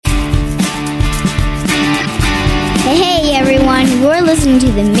listening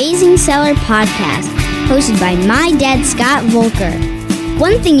to the Amazing Seller Podcast, hosted by my dad, Scott Volker.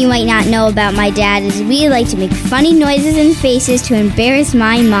 One thing you might not know about my dad is we like to make funny noises and faces to embarrass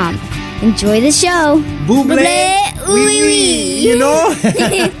my mom. Enjoy the show. Buble, oui, oui. You know?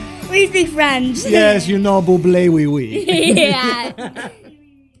 We speak French. Yes, you know, buble, oui, oui. Yeah.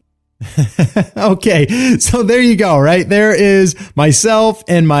 Okay, so there you go, right? There is myself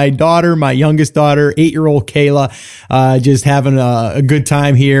and my daughter, my youngest daughter, 8-year-old Kayla, just having a good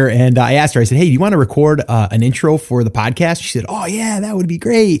time here. And I asked her, I said, hey, do you want to record an intro for the podcast? She said, oh yeah, that would be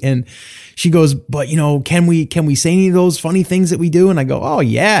great. And she goes, but can we say any of those funny things that we do? And I go, oh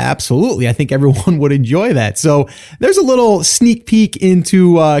yeah, absolutely. I think everyone would enjoy that. So there's a little sneak peek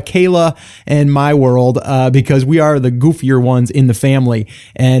into Kayla and my world because we are the goofier ones in the family,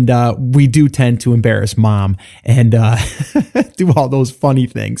 and we do tend to embarrass mom and do all those funny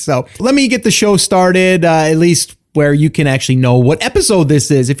things. So let me get the show started, at least where you can actually know what episode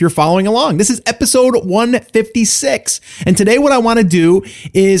this is if you're following along. This is episode 156. And today what I want to do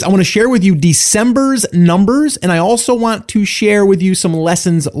is I want to share with you December's numbers, and I also want to share with you some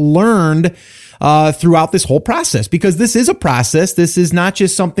lessons learned throughout this whole process, because this is a process. This is not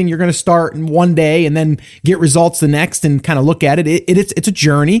just something you're going to start in one day and then get results the next and kind of look at it. It's a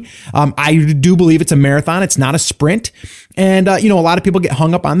journey. I do believe it's a marathon. It's not a sprint. And, a lot of people get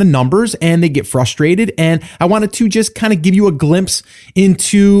hung up on the numbers and they get frustrated. And I wanted to just kind of give you a glimpse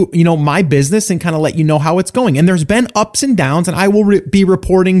into, my business and kind of let you know how it's going. And there's been ups and downs, and I will be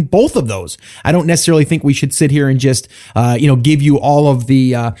reporting both of those. I don't necessarily think we should sit here and just, give you all of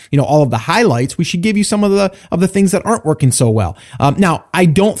the, all of the highlights. We should give you some of the things that aren't working so well. Now, I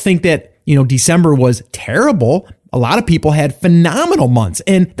don't think that, December was terrible. A lot of people had phenomenal months.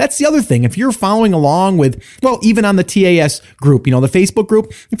 And that's the other thing. If you're following along with, even on the TAS group, the Facebook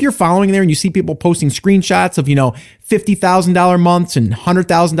group, if you're following there and you see people posting screenshots of, $50,000 months and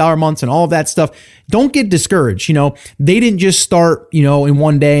 $100,000 months and all of that stuff, don't get discouraged. They didn't just start, in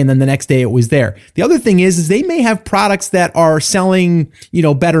one day and then the next day it was there. The other thing is they may have products that are selling,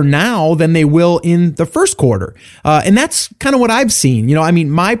 better now than they will in the first quarter. And that's kind of what I've seen.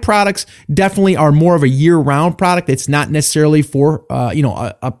 My products definitely are more of a year-round product. It's not necessarily for,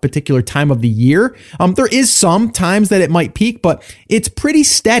 a particular time of the year. There is some times that it might peak, but it's pretty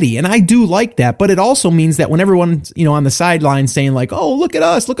steady. And I do like that. But it also means that when everyone's, on the sidelines saying like, oh, look at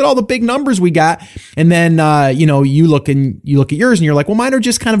us, look at all the big numbers we got. And then, you look at yours and you're like, well, mine are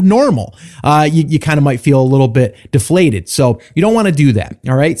just kind of normal. You kind of might feel a little bit deflated. So you don't want to do that.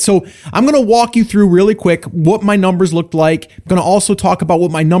 All right. So I'm going to walk you through really quick what my numbers looked like. I'm going to also talk about what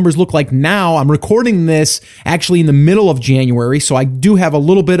my numbers look like now. I'm recording this actually in the middle of January. So I do have a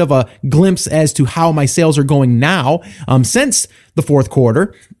little bit of a glimpse as to how my sales are going now, since the fourth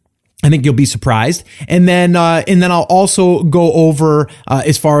quarter. I think you'll be surprised. And then I'll also go over,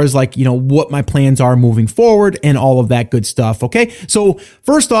 as far as what my plans are moving forward and all of that good stuff. Okay. So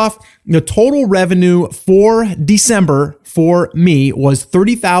first off, the total revenue for December for me was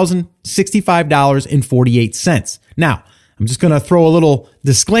 $30,065.48. Now, I'm just going to throw a little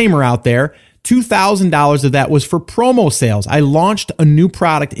disclaimer out there. $2,000 of that was for promo sales. I launched a new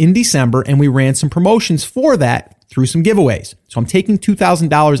product in December and we ran some promotions for that through some giveaways. So I'm taking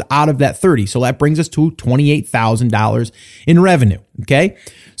 $2,000 out of that 30. So that brings us to $28,000 in revenue. Okay.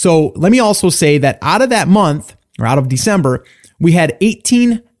 So let me also say that out of that month, or out of December, we had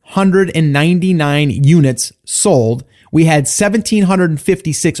 1,899 units sold. We had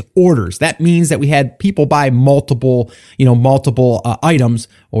 1,756 orders. That means that we had people buy multiple items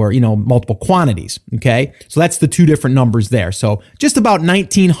or, multiple quantities. Okay. So that's the two different numbers there. So just about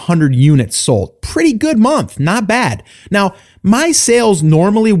 1,900 units sold. Pretty good month. Not bad. Now, my sales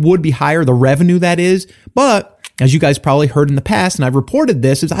normally would be higher, the revenue that is, but as you guys probably heard in the past, and I've reported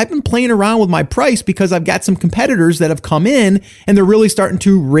this, is I've been playing around with my price because I've got some competitors that have come in and they're really starting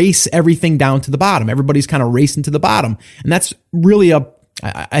to race everything down to the bottom. Everybody's kind of racing to the bottom. And that's really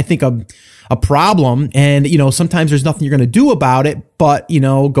I think a problem. And, sometimes there's nothing you're going to do about it, but,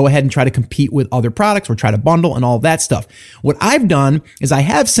 go ahead and try to compete with other products or try to bundle and all of that stuff. What I've done is I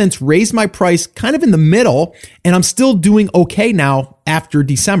have since raised my price kind of in the middle, and I'm still doing okay now after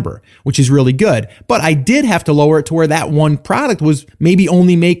December, which is really good. But I did have to lower it to where that one product was maybe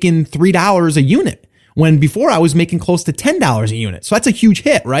only making $3 a unit, when before I was making close to $10 a unit. So that's a huge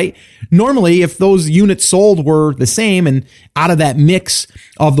hit, right? Normally, if those units sold were the same, and out of that mix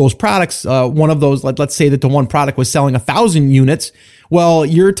of those products, one of those, let's say that the one product was selling 1,000 units, well,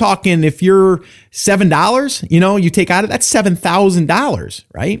 you're talking, if you're $7, you take out of that's $7,000,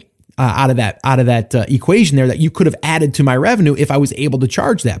 right? out of that equation there that you could have added to my revenue if I was able to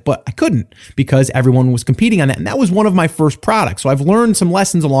charge that, but I couldn't because everyone was competing on that. And that was one of my first products. So I've learned some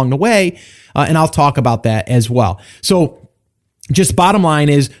lessons along the way, and I'll talk about that as well. So just bottom line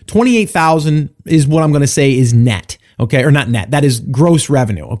is 28,000 is what I'm going to say is net. Okay. Or not net. That is gross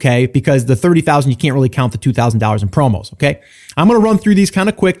revenue. Okay. Because the 30,000, you can't really count the $2,000 in promos. Okay. I'm going to run through these kind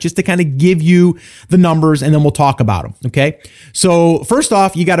of quick just to kind of give you the numbers and then we'll talk about them. Okay. So first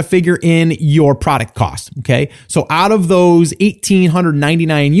off, you got to figure in your product cost. Okay. So out of those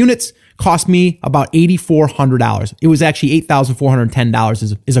 1,899 units, cost me about $8,400. It was actually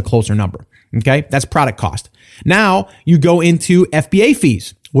 $8,410 is a closer number. Okay. That's product cost. Now you go into FBA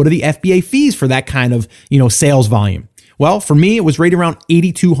fees. What are the FBA fees for that kind of, sales volume? Well, for me, it was right around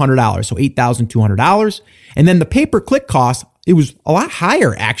 $8,200. So $8,200. And then the pay-per-click cost, it was a lot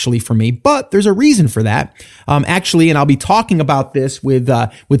higher actually for me, but there's a reason for that. Actually, and I'll be talking about this with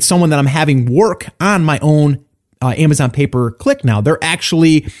someone that I'm having work on my own Amazon pay-per-click now. They're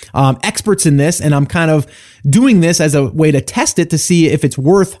actually experts in this, and I'm kind of doing this as a way to test it to see if it's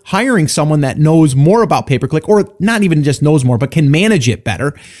worth hiring someone that knows more about pay-per-click, or not even just knows more, but can manage it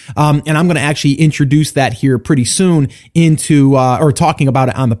better. And I'm going to actually introduce that here pretty soon into or talking about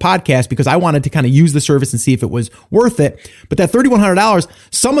it on the podcast because I wanted to kind of use the service and see if it was worth it. But that $3,100,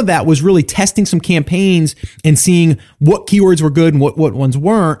 some of that was really testing some campaigns and seeing what keywords were good and what ones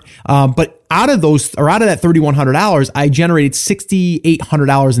weren't. But out of that $3,100, I generated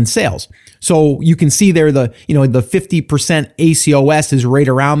 $6,800 in sales. So you can see there the 50% ACOS is right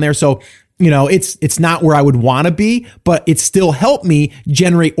around there. So, it's not where I would want to be, but it still helped me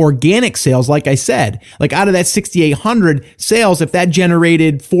generate organic sales. Like I said, like out of that 6,800 sales, if that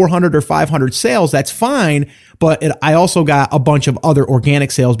generated 400 or 500 sales, that's fine. But I also got a bunch of other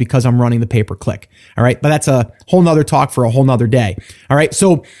organic sales because I'm running the pay-per-click. All right. But that's a whole nother talk for a whole nother day. All right.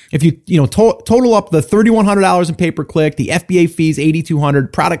 So if you, total up the $3,100 in pay-per-click, the FBA fees,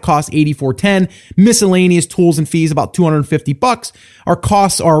 $8,200, product costs, $8,410, miscellaneous tools and fees, about $250. Our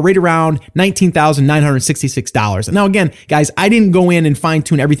costs are right around $19,966. Now, again, guys, I didn't go in and fine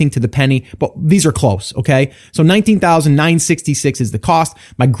tune everything to the penny, but these are close. Okay. So $19,966 is the cost.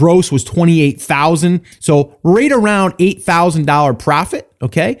 My gross was $28,000. So right around $8,000 profit.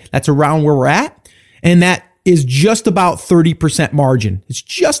 Okay. That's around where we're at. And that is just about 30% margin. It's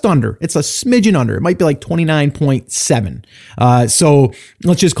just under. It's a smidgen under. It might be like 29.7. So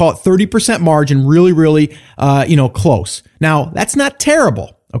let's just call it 30% margin. Really, really, close. Now that's not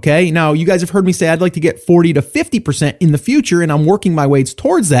terrible. Okay. Now you guys have heard me say I'd like to get 40 to 50% in the future, and I'm working my way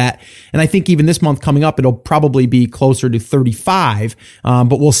towards that. And I think even this month coming up, it'll probably be closer to 35.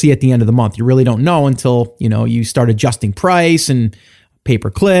 But we'll see at the end of the month. You really don't know until, you start adjusting price and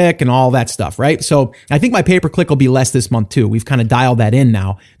pay-per-click and all that stuff, right? So I think my pay-per-click will be less this month too. We've kind of dialed that in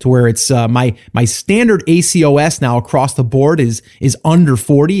now to where it's my standard ACOS now across the board is under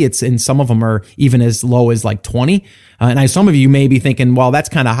 40. And some of them are even as low as like 20. And some of you may be thinking, well, that's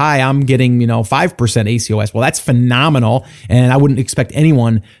kind of high. I'm getting, 5% ACOS. Well, that's phenomenal. And I wouldn't expect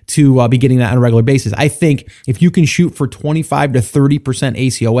anyone to be getting that on a regular basis. I think if you can shoot for 25 to 30%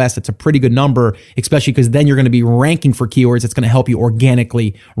 ACOS, that's a pretty good number, especially because then you're going to be ranking for keywords. It's going to help you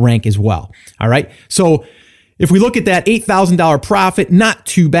organically rank as well. All right. So if we look at that $8,000 profit, not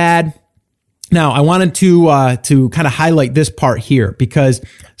too bad. Now, I wanted to kind of highlight this part here because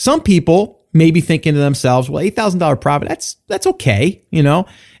some people may be thinking to themselves, well, $8,000 profit, that's okay, and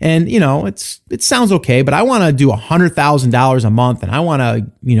it sounds okay, but I want to do $100,000 a month, and I want to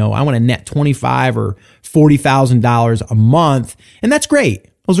net $25,000 or $40,000 a month, and that's great.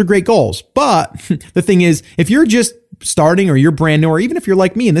 Those are great goals. But the thing is, if you're just starting or you're brand new, or even if you're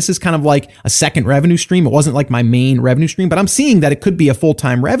like me, and this is kind of like a second revenue stream, it wasn't like my main revenue stream, but I'm seeing that it could be a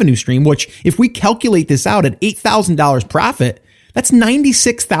full-time revenue stream, which if we calculate this out at $8,000 profit, that's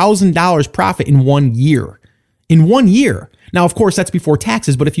 $96,000 profit in 1 year. In 1 year. Now, of course, that's before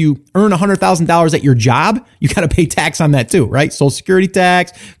taxes, but if you earn $100,000 at your job, you got to pay tax on that too, right? Social Security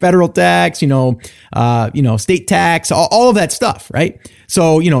tax, federal tax, state tax, all of that stuff, right?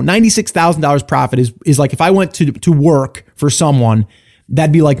 So, $96,000 profit is like if I went to work for someone,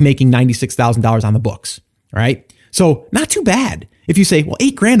 that'd be like making $96,000 on the books, right? So not too bad. If you say, well,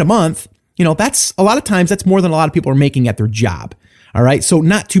 $8,000 a month, that's a lot of times that's more than a lot of people are making at their job. All right. So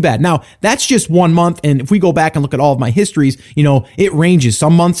not too bad. Now that's just 1 month. And if we go back and look at all of my histories, it ranges.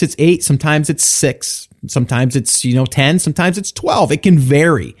 Some months it's 8, sometimes it's 6, sometimes it's, 10, sometimes it's 12. It can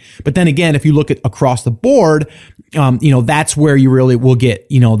vary. But then again, if you look at across the board, that's where you really will get,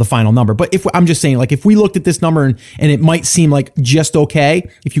 the final number. But I'm just saying, like, if we looked at this number and it might seem like just okay,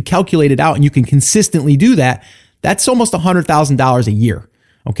 if you calculate it out and you can consistently do that, that's almost $100,000 a year.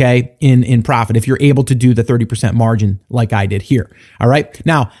 okay, in profit if you're able to do the 30% margin like I did here. All right.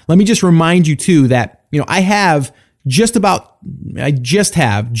 Now, let me just remind you too that, I just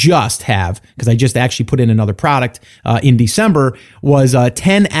have, because I just actually put in another product in December, was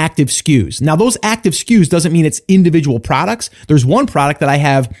 10 active SKUs. Now, those active SKUs doesn't mean it's individual products. There's one product that I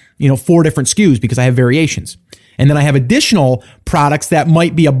have, 4 different SKUs because I have variations. And then I have additional products that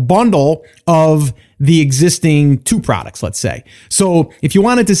might be a bundle of the existing 2 products, let's say. So if you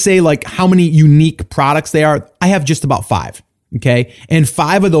wanted to say like how many unique products they are, I have just about 5. Okay. And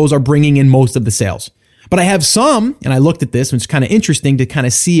 5 of those are bringing in most of the sales. But I have some, and I looked at this, and it's kind of interesting to kind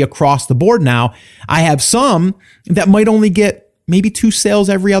of see across the board now. I have some that might only get maybe 2 sales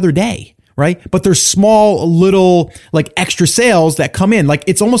every other day, right? But there's small little like extra sales that come in. Like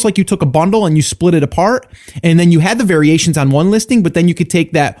it's almost like you took a bundle and you split it apart, and then you had the variations on one listing, but then you could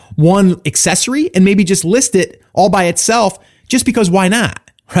take that one accessory and maybe just list it all by itself, just because why not?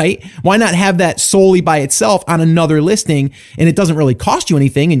 Right? Why not have that solely by itself on another listing, and it doesn't really cost you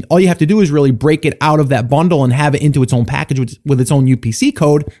anything, and all you have to do is really break it out of that bundle and have it into its own package with its own UPC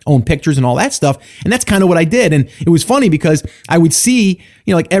code, own pictures and all that stuff. And that's kind of what I did. And it was funny because I would see,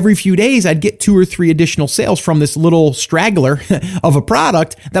 like every few days I'd get 2 or 3 additional sales from this little straggler of a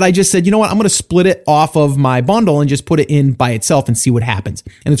product that I just said, I'm going to split it off of my bundle and just put it in by itself and see what happens.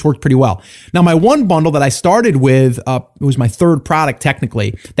 And it's worked pretty well. Now, my one bundle that I started with, it was my 3rd product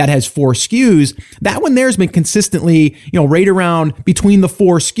technically, that has 4 SKUs. That one there has been consistently, right around between the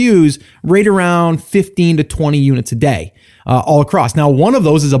 4 SKUs, right around 15 to 20 units a day, all across. Now, one of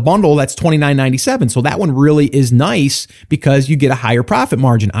those is a bundle that's $29.97. So that one really is nice because you get a higher profit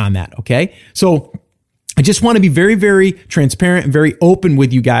margin on that. Okay. So I just want to be very, very transparent and very open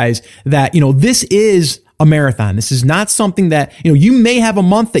with you guys that, this is a marathon. This is not something that, you may have a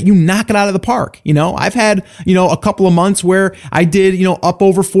month that you knock it out of the park. I've had, a couple of months where I did, up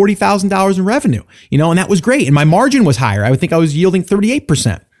over $40,000 in revenue, and that was great. And my margin was higher. I would think I was yielding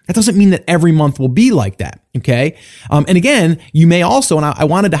 38%. That doesn't mean that every month will be like that. Okay. And again, you may also, and I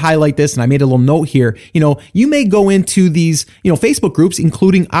wanted to highlight this, and I made a little note here, you may go into these, Facebook groups,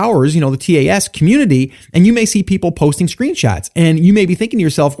 including ours, the TAS community, and you may see people posting screenshots, and you may be thinking to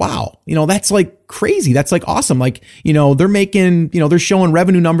yourself, wow, that's like crazy. That's like awesome. Like, they're making, they're showing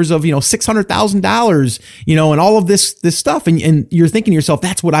revenue numbers of, $600,000, and all of this stuff. And you're thinking to yourself,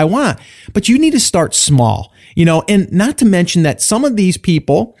 that's what I want. But you need to start small, and not to mention that some of these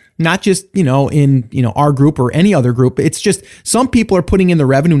people, not just, in, our group or any other group, it's just some people are putting in the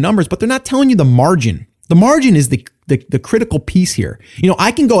revenue numbers, but they're not telling you the margin. The margin is the critical piece here.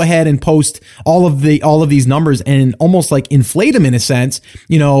 I can go ahead and post all of these numbers and almost like inflate them in a sense,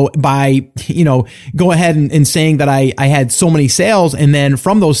 by, go ahead and saying that I had so many sales, and then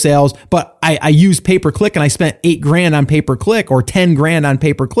from those sales, but I used pay-per-click and I spent $8,000 on pay-per-click or $10,000 on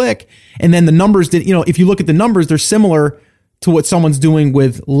pay-per-click. And then the numbers did, if you look at the numbers, they're similar to what someone's doing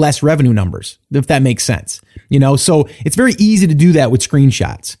with less revenue numbers, if that makes sense. So it's very easy to do that with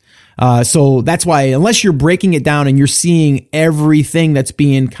screenshots. So that's why, unless you're breaking it down and you're seeing everything that's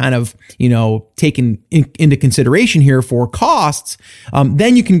being kind of, taken into consideration here for costs,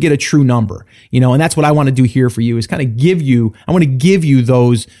 then you can get a true number, and that's what I want to do here for you is kind of I want to give you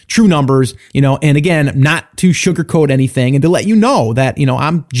those true numbers, and again, not to sugarcoat anything, and to let you know that,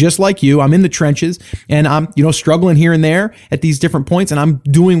 I'm just like you, I'm in the trenches, and I'm, struggling here and there at these different points, and I'm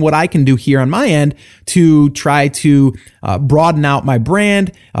doing what I can do here on my end to try to broaden out my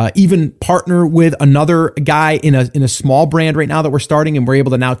brand, even partner with another guy in a small brand right now that we're starting, and we're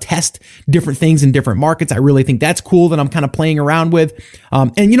able to now test different things in different markets. I really think that's cool that I'm kind of playing around with.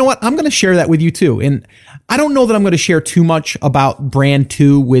 And you know what? I'm going to share that with you too. And I don't know that I'm going to share too much about brand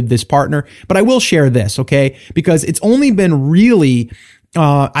 2 with this partner, but I will share this, okay? Because it's only been really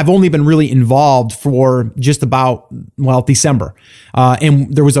I've only been really involved for just about, December.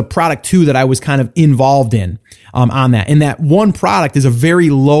 And there was a product too that I was kind of involved in, on that. And that one product is a very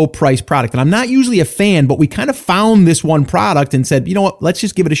low price product. And I'm not usually a fan, but we kind of found this one product and said, you know what, let's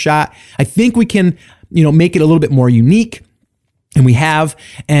just give it a shot. I think we can, make it a little bit more unique. And we have,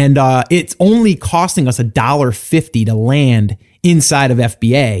 and it's only costing us $1.50 to land inside of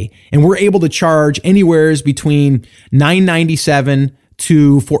FBA. And we're able to charge anywhere between $9.97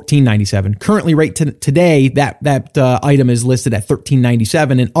 to $14.97. Currently, right today, that item is listed at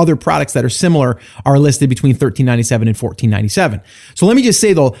 $13.97, and other products that are similar are listed between $13.97 and $14.97. So let me just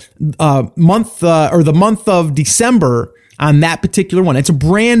say though, the month of December, on that particular one. It's a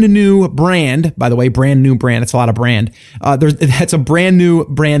brand new brand, by the way, brand new brand. It's a lot of brand. That's a brand new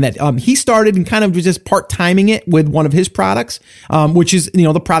brand that he started and kind of was just part-timing it with one of his products, which is,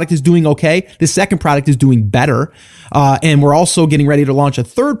 the product is doing okay. The second product is doing better. And we're also getting ready to launch a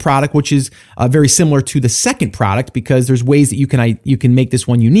third product, which is very similar to the second product, because there's ways that you can make this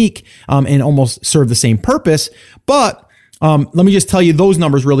one unique and almost serve the same purpose. But let me just tell you those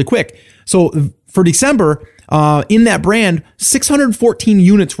numbers really quick. So for December, in that brand, 614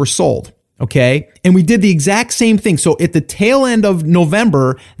 units were sold. Okay. And we did the exact same thing. So at the tail end of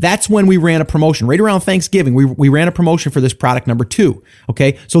November, that's when we ran a promotion. Right around Thanksgiving, we ran a promotion for this product number 2.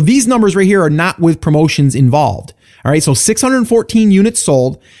 Okay. So these numbers right here are not with promotions involved. All right. So 614 units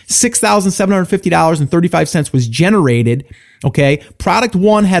sold, $6,750.35 was generated. Okay. Product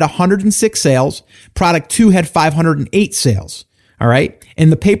 1 had 106 sales. Product 2 had 508 sales. All right.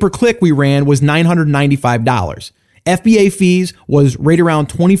 And the pay-per-click we ran was $995. FBA fees was right around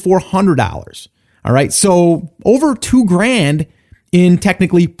 $2,400. All right. So over $2,000 in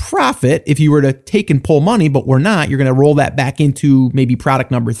technically profit. If you were to take and pull money, but we're not, you're going to roll that back into maybe product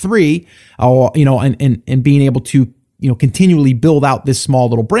number 3, or, and being able to, continually build out this small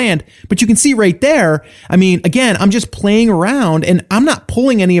little brand. But you can see right there, I mean, again, I'm just playing around and I'm not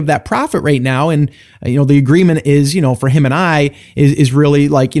pulling any of that profit right now. And, the agreement is, for him and I is really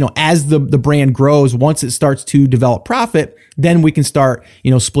like, as the brand grows, once it starts to develop profit, then we can start,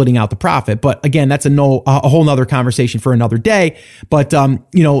 splitting out the profit. But again, that's a whole nother conversation for another day. But,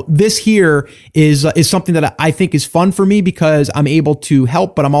 this here is something that I think is fun for me because I'm able to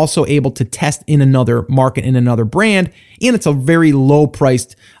help, but I'm also able to test in another market, in another brand. And it's a very low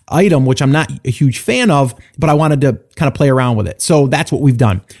priced item, which I'm not a huge fan of, but I wanted to kind of play around with it. So that's what we've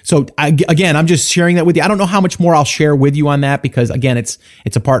done. So again, I'm just sharing that with you. I don't know how much more I'll share with you on that because again, it's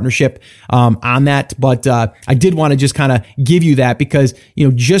a partnership on that. But I did want to just kind of give you that because,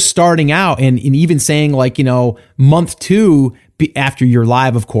 just starting out and even saying like, month 2, after you're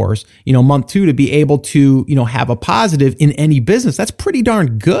live, of course, month 2 to be able to, have a positive in any business, that's pretty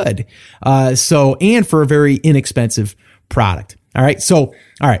darn good. And for a very inexpensive product. All right. So,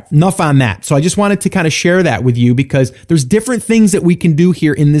 all right, enough on that. So I just wanted to kind of share that with you because there's different things that we can do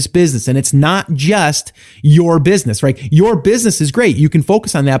here in this business. And it's not just your business, right? Your business is great. You can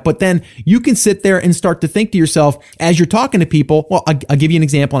focus on that, but then you can sit there and start to think to yourself as you're talking to people. Well, I'll give you an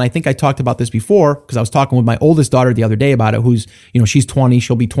example. And I think I talked about this before because I was talking with my oldest daughter the other day about it, who's, she's 20,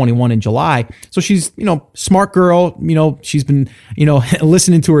 she'll be 21 in July. So she's, smart girl, she's been,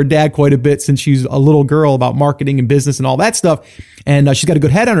 listening to her dad quite a bit since she's a little girl about marketing and business and all that stuff. And she's got a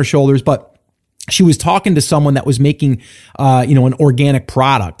good head on her shoulders, but she was talking to someone that was making, an organic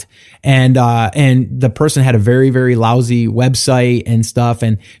product. And the person had a very, very lousy website and stuff.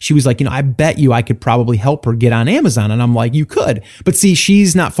 And she was like, I bet you I could probably help her get on Amazon. And I'm like, you could. But see,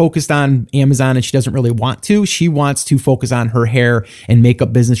 she's not focused on Amazon and she doesn't really want to. She wants to focus on her hair and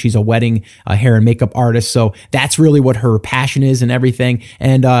makeup business. She's a wedding hair and makeup artist. So that's really what her passion is and everything.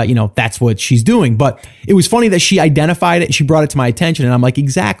 And, that's what she's doing. But it was funny that she identified it. She brought it to my attention. And I'm like,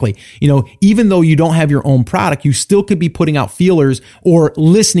 exactly. Even though you don't have your own product, you still could be putting out feelers or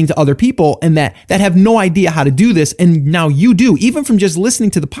listening to other people and that have no idea how to do this. And now you do. Even from just listening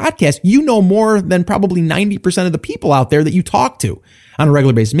to the podcast, you know more than probably 90% of the people out there that you talk to on a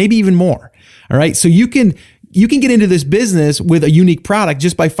regular basis, maybe even more. All right. So you can get into this business with a unique product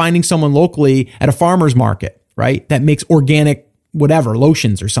just by finding someone locally at a farmer's market, right? That makes organic whatever,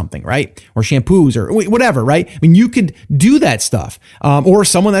 lotions or something, right? Or shampoos or whatever, right? I mean, you could do that stuff. Or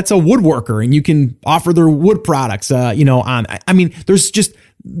someone that's a woodworker and you can offer their wood products, there's just,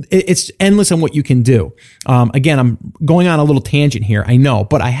 it's endless on what you can do. Again, I'm going on a little tangent here, I know,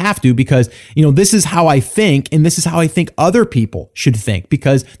 but I have to because, this is how I think and this is how I think other people should think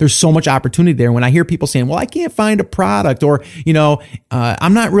because there's so much opportunity there. When I hear people saying, well, I can't find a product or,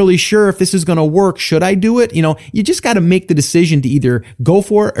 I'm not really sure if this is going to work. Should I do it? You just got to make the decision to either go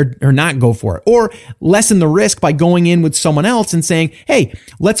for it or not go for it or lessen the risk by going in with someone else and saying, hey,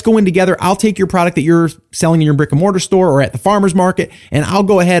 let's go in together. I'll take your product that you're selling in your brick and mortar store or at the farmer's market and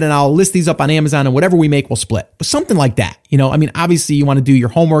I'll go ahead and I'll list these up on Amazon and whatever we make, we'll split. But something like that, obviously you want to do your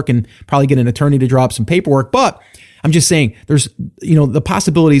homework and probably get an attorney to draw up some paperwork, but I'm just saying there's, the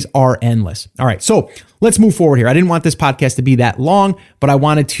possibilities are endless. All right. So let's move forward here. I didn't want this podcast to be that long, but I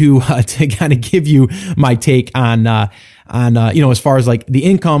wanted to kind of give you my take on as far as like the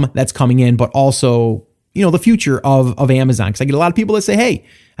income that's coming in, but also, the future of Amazon. Cause I get a lot of people that say, hey,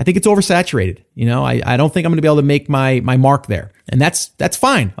 I think it's oversaturated. I don't think I'm going to be able to make my mark there. And that's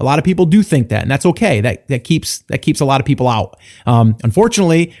fine. A lot of people do think that, and that's okay. That keeps a lot of people out.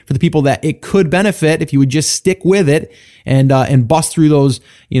 Unfortunately, for the people that it could benefit, if you would just stick with it and bust through those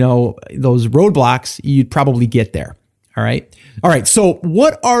roadblocks, you'd probably get there. All right. So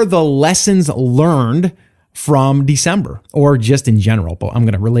what are the lessons learned from December, or just in general? But I'm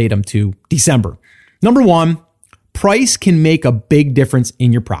going to relate them to December. Number one, price can make a big difference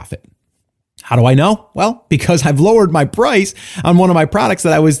in your profit. How do I know? Well, because I've lowered my price on one of my products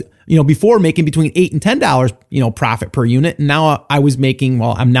that I was, before making between $8 and $10, profit per unit. And now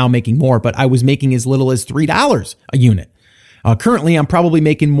I'm now making more, but I was making as little as $3 a unit. Currently, I'm probably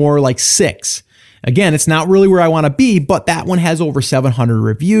making more like $6. Again, it's not really where I want to be, but that one has over 700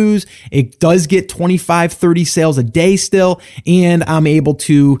 reviews. It does get 25, 30 sales a day still. And I'm able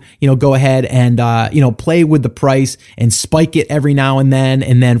to, go ahead and, play with the price and spike it every now and then.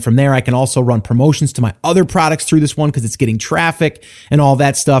 And then from there, I can also run promotions to my other products through this one because it's getting traffic and all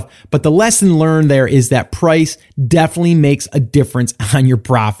that stuff. But the lesson learned there is that price definitely makes a difference on your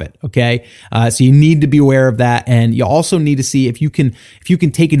profit. Okay. So you need to be aware of that. And you also need to see if you can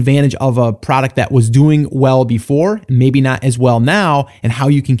take advantage of a product that was doing well before and maybe not as well now, and how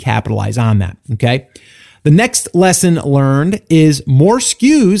you can capitalize on that. Okay. The next lesson learned is more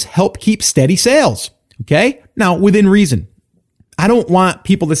SKUs help keep steady sales. Okay. Now, within reason. I don't want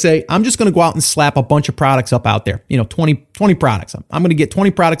people to say, I'm just going to go out and slap a bunch of products up out there. 20 products. I'm going to get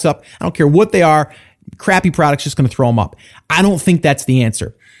 20 products up. I don't care what they are. Crappy products, just going to throw them up. I don't think that's the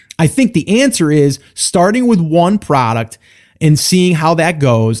answer. I think the answer is starting with one product and seeing how that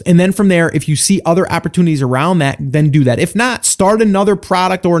goes. And then from there, if you see other opportunities around that, then do that. If not, start another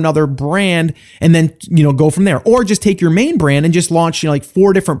product or another brand and then, go from there. Or just take your main brand and just launch, like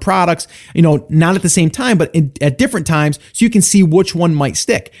 4 different products, not at the same time, but at different times so you can see which one might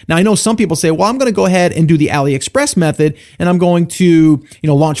stick. Now, I know some people say, well, I'm going to go ahead and do the AliExpress method and I'm going to,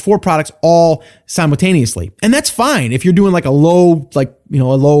 launch 4 products all simultaneously. And that's fine if you're doing like a low,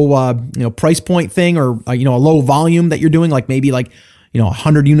 price point thing, or, a low volume that you're doing, like maybe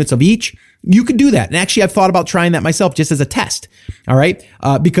 100 units of each. You could do that. And actually, I've thought about trying that myself just as a test. All right.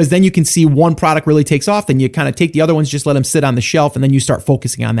 Because then you can see one product really takes off, then you kind of take the other ones, just let them sit on the shelf, and then you start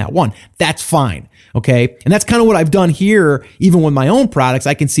focusing on that one. That's fine. Okay. And that's kind of what I've done here. Even with my own products,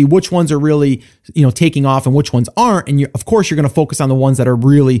 I can see which ones are really, taking off and which ones aren't. And of course, you're going to focus on the ones that are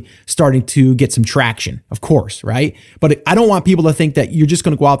really starting to get some traction, of course. Right. But I don't want people to think that you're just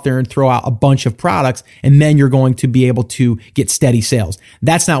going to go out there and throw out a bunch of products and then you're going to be able to get steady sales.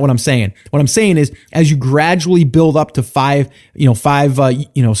 That's not what I'm saying. What I'm saying is, as you gradually build up to 5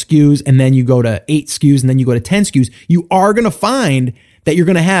 SKUs, and then you go to 8 SKUs, and then you go to 10 SKUs, you are going to find that you're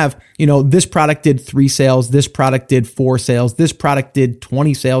going to have, this product did 3 sales, this product did 4 sales, this product did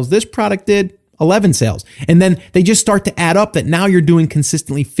 20 sales, this product did 11 sales. And then they just start to add up that now you're doing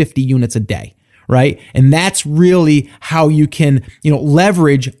consistently 50 units a day. Right. And that's really how you can,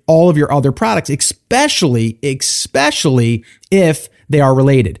 leverage all of your other products, especially if they are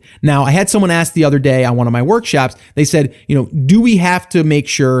related. Now, I had someone ask the other day on one of my workshops, they said, do we have to make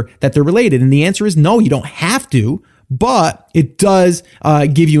sure that they're related? And the answer is no, you don't have to. But it does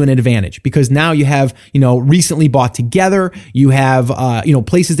give you an advantage, because now you have, recently bought together. You have,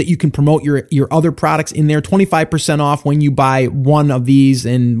 places that you can promote your other products in there. 25% off when you buy one of these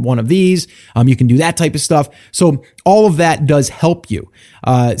and one of these. You can do that type of stuff. So all of that does help you.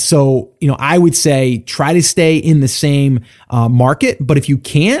 So I would say try to stay in the same market. But if you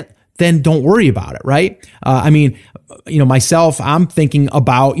can't, then don't worry about it, right? Myself, I'm thinking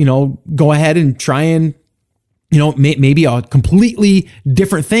about, go ahead and try and maybe a completely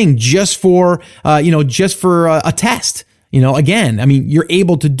different thing just for a test. Again, you're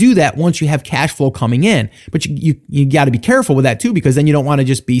able to do that once you have cash flow coming in, but you got to be careful with that too, because then you don't want to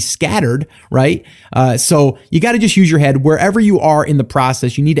just be scattered, right? So you got to just use your head wherever you are in the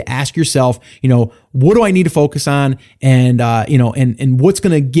process. You need to ask yourself, what do I need to focus on? And what's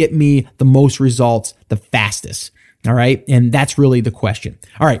going to get me the most results the fastest? All right. And that's really the question.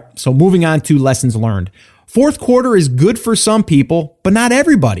 All right. So moving on to lessons learned. Fourth quarter is good for some people, but not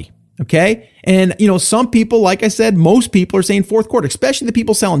everybody. Okay. And, some people, like I said, most people are saying fourth quarter, especially the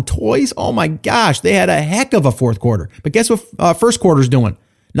people selling toys. Oh my gosh, they had a heck of a fourth quarter. But guess what first quarter's doing?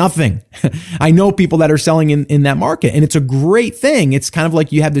 Nothing. I know people that are selling in that market, and it's a great thing. It's kind of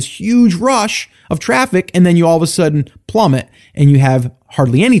like you have this huge rush of traffic, and then you all of a sudden plummet and you have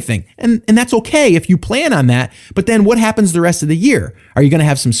hardly anything. And that's okay if you plan on that. But then what happens the rest of the year? Are you going to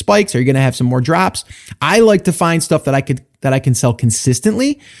have some spikes? Are you going to have some more drops? I like to find stuff that I could that I can sell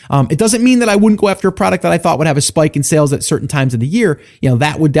consistently. It doesn't mean that I wouldn't go after a product that I thought would have a spike in sales at certain times of the year.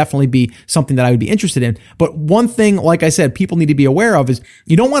 That would definitely be something that I would be interested in. But one thing, like I said, people need to be aware of is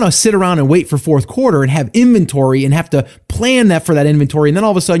you don't want to sit around and wait for fourth quarter and have inventory and have to plan that for that inventory. And then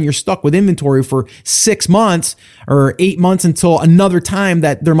all of a sudden you're stuck with inventory for 6 months or 8 months until another time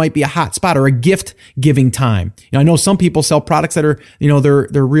that there might be a hot spot or a gift giving time. I know some people sell products that are,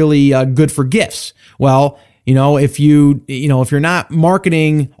 they're really good for gifts. Well, if you're not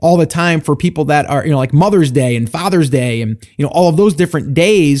marketing all the time for people that are, like Mother's Day and Father's Day and, all of those different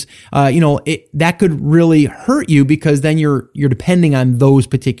days, that could really hurt you because then you're depending on those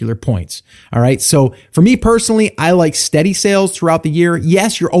particular points. All right. So for me personally, I like steady sales throughout the year.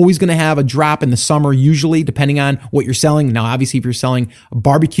 Yes, you're always going to have a drop in the summer, usually depending on what you're selling. Now, obviously, if you're selling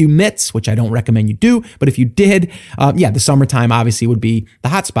barbecue mitts, which I don't recommend you do, but if you did, the summertime obviously would be the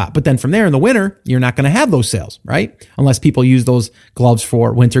hot spot. But then from there in the winter, you're not going to have those sales, right? Unless people use those gloves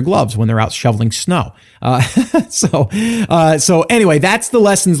for winter gloves when they're out shoveling snow. So anyway, that's the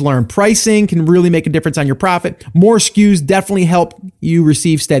lessons learned. Pricing can really make a difference on your profit. More SKUs definitely help you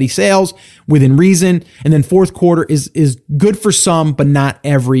receive steady sales within reason. And then fourth quarter is good for some, but not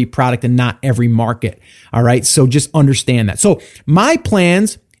every product and not every market. All right. So just understand that. So my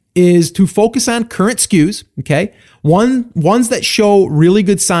plans is to focus on current SKUs, okay? Ones that show really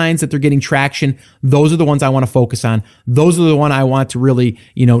good signs that they're getting traction. Those are the ones I want to focus on. Those are the ones I want to really,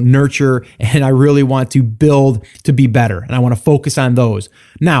 nurture, and I really want to build to be better. And I want to focus on those.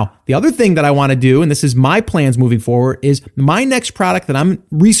 Now, the other thing that I want to do, and this is my plans moving forward, is my next product that I'm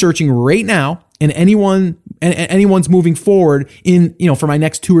researching right now, and anyone's moving forward in, for my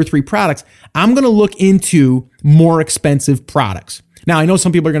next 2 or 3 products, I'm going to look into more expensive products. Now, I know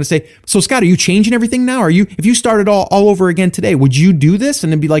some people are going to say, so Scott, are you changing everything now? If you started all over again today, would you do this?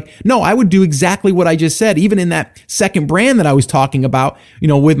 And then be like, no, I would do exactly what I just said. Even in that second brand that I was talking about,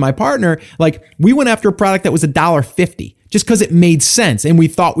 with my partner, like we went after a product that was $1.50 just because it made sense. And we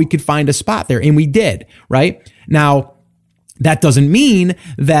thought we could find a spot there, and we did, right? Now, that doesn't mean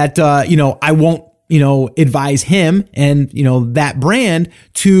that, I won't, advise him and, that brand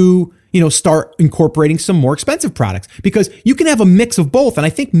to, start incorporating some more expensive products, because you can have a mix of both. And I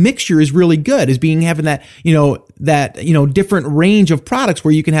think mixture is really good, as having that, different range of products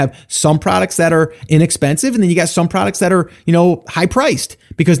where you can have some products that are inexpensive, and then you got some products that are, high priced,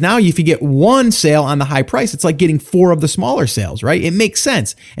 because now if you get one sale on the high price, it's like getting 4 of the smaller sales, right? It makes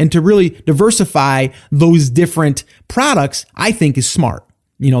sense. And to really diversify those different products, I think is smart.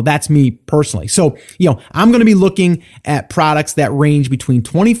 That's me personally. So, I'm going to be looking at products that range between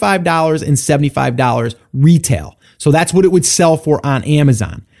 $25 and $75 retail. So that's what it would sell for on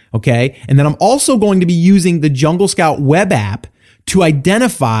Amazon. Okay. And then I'm also going to be using the Jungle Scout web app to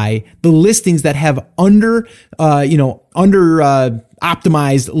identify the listings that have under optimized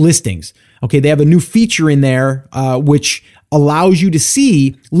listings. Okay. They have a new feature in there, which allows you to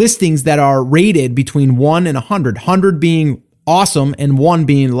see listings that are rated between 1 and 100, 100 being awesome and 1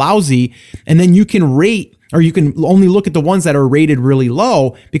 being lousy. And then you can rate, or you can only look at the ones that are rated really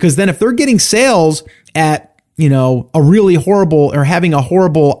low, because then if they're getting sales at, a really horrible, or having a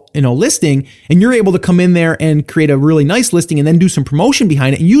horrible, listing, and you're able to come in there and create a really nice listing and then do some promotion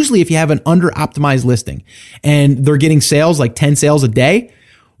behind it. And usually if you have an under optimized listing and they're getting sales, like 10 sales a day,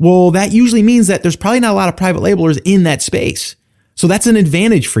 well, that usually means that there's probably not a lot of private labelers in that space. So that's an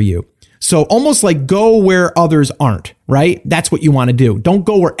advantage for you. So almost like go where others aren't, right? That's what you want to do. Don't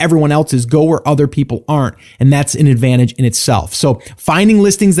go where everyone else is, go where other people aren't. And that's an advantage in itself. So finding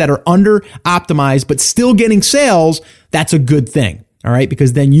listings that are under optimized, but still getting sales, that's a good thing. All right.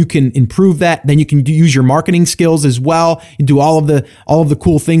 Because then you can improve that. Then you can use your marketing skills as well. You do all of the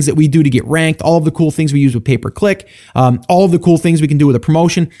cool things that we do to get ranked, all of the cool things we use with pay-per-click, all of the cool things we can do with a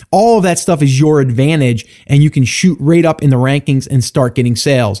promotion. All of that stuff is your advantage, and you can shoot right up in the rankings and start getting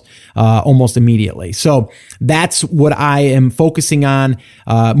sales, almost immediately. So that's what I am focusing on,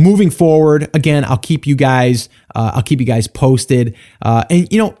 moving forward. Again, I'll keep you guys posted.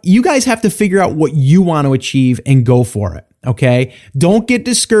 And you guys have to figure out what you want to achieve and go for it. Okay. Don't get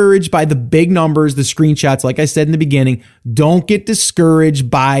discouraged by the big numbers, the screenshots. Like I said in the beginning, don't get discouraged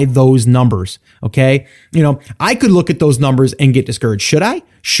by those numbers. Okay. I could look at those numbers and get discouraged. Should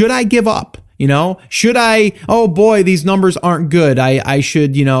I give up? Should I, oh boy, these numbers aren't good. I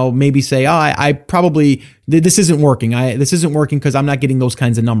should, maybe say, I probably, this isn't working. This isn't working because I'm not getting those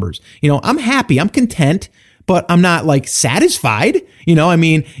kinds of numbers. I'm happy. I'm content, but I'm not like satisfied.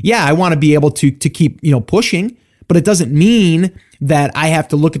 I want to be able to keep, pushing. but it doesn't mean that I have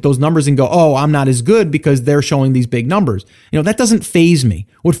to look at those numbers and go, oh, I'm not as good because they're showing these big numbers. That doesn't faze me.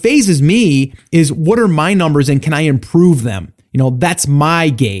 What fazes me is, what are my numbers and can I improve them? That's my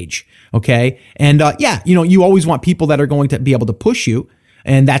gauge. Okay. And you always want people that are going to be able to push you.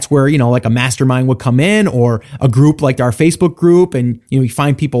 And that's where, like a mastermind would come in, or a group like our Facebook group, and, you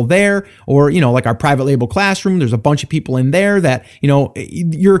find people there, or, like our private label classroom, there's a bunch of people in there that,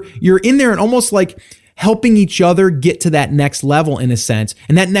 you're in there and almost like helping each other get to that next level in a sense.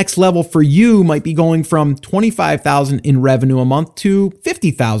 And that next level for you might be going from $25,000 in revenue a month to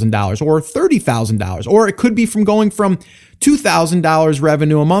 $50,000 or $30,000, or it could be from going from $2,000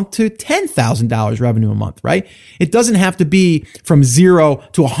 revenue a month to $10,000 revenue a month, right? It doesn't have to be from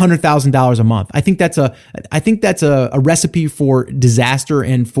 $0 to $100,000 a month. I think that's a recipe for disaster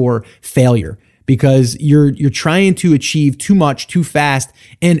and for failure, because you're trying to achieve too much too fast.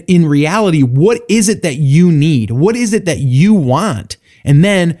 And in reality, what is it that you need? What is it that you want? And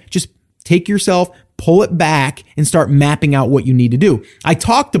then just take yourself, pull it back, and start mapping out what you need to do. I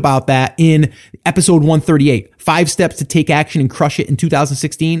talked about that in episode 138, 5 steps to take action and crush it in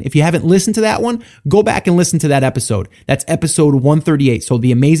 2016. If you haven't listened to that one, go back and listen to that episode. That's episode 138. So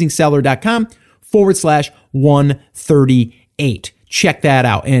theamazingseller.com/138. Check that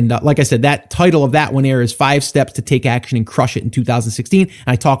out. And like I said, that title of that one there is 5 steps to take action and crush it in 2016. And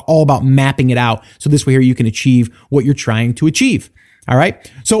I talk all about mapping it out. So this way here you can achieve what you're trying to achieve. All right.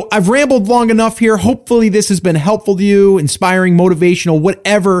 So I've rambled long enough here. Hopefully this has been helpful to you, inspiring, motivational,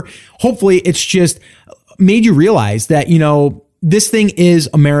 whatever. Hopefully it's just made you realize that, this thing is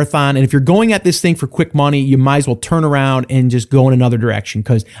a marathon. And if you're going at this thing for quick money, you might as well turn around and just go in another direction,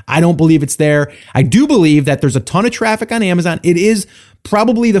 because I don't believe it's there. I do believe that there's a ton of traffic on Amazon. It is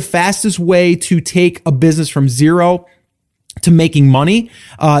probably the fastest way to take a business from zero to making money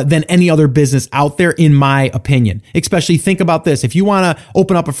than any other business out there, in my opinion. Especially think about this. If you want to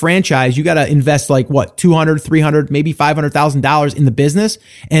open up a franchise, you got to invest like $200, $300, maybe $500,000 in the business.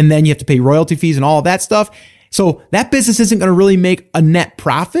 And then you have to pay royalty fees and all of that stuff. So that business isn't going to really make a net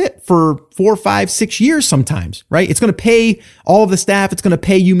profit for 4, 5, 6 years sometimes, right? It's going to pay all of the staff. It's going to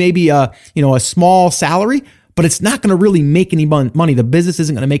pay you maybe a small salary, but it's not going to really make any money. The business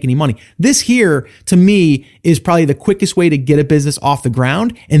isn't going to make any money. This here, to me, is probably the quickest way to get a business off the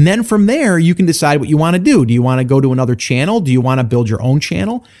ground. And then from there, you can decide what you want to do. Do you want to go to another channel? Do you want to build your own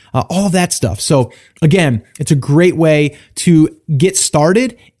channel? All of that stuff. So again, it's a great way to get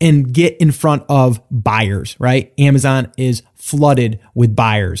started and get in front of buyers, right? Amazon is flooded with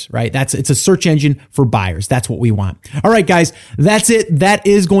buyers, right? It's a search engine for buyers. That's what we want. All right, guys, that's it. That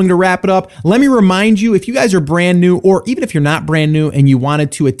is going to wrap it up. Let me remind you, if you guys are brand new, or even if you're not brand new and you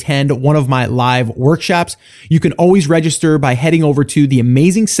wanted to attend one of my live workshops, you can always register by heading over to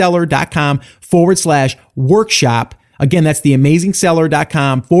theamazingseller.com/workshop. Again, that's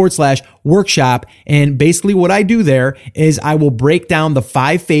theamazingseller.com/workshop. And basically what I do there is I will break down the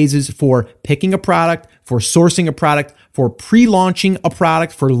 5 phases for picking a product, for sourcing a product, for pre-launching a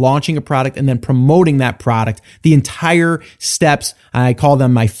product, for launching a product, and then promoting that product. The entire steps, I call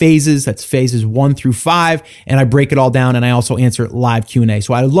them my phases. That's phases 1 through 5. And I break it all down, and I also answer live Q&A.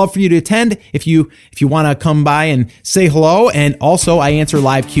 So I would love for you to attend if you want to come by and say hello. And also I answer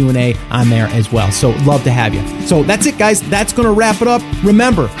live Q&A on there as well. So love to have you. So that's it, guys. That's going to wrap it up.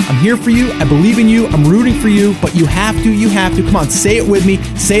 Remember, I'm here for you. I believe in you. I'm rooting for you, but you have to. Come on, say it with me.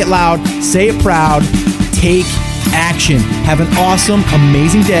 Say it loud. Say it proud. Take action. Have an awesome,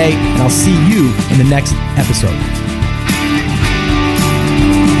 amazing day, and I'll see you in the next episode.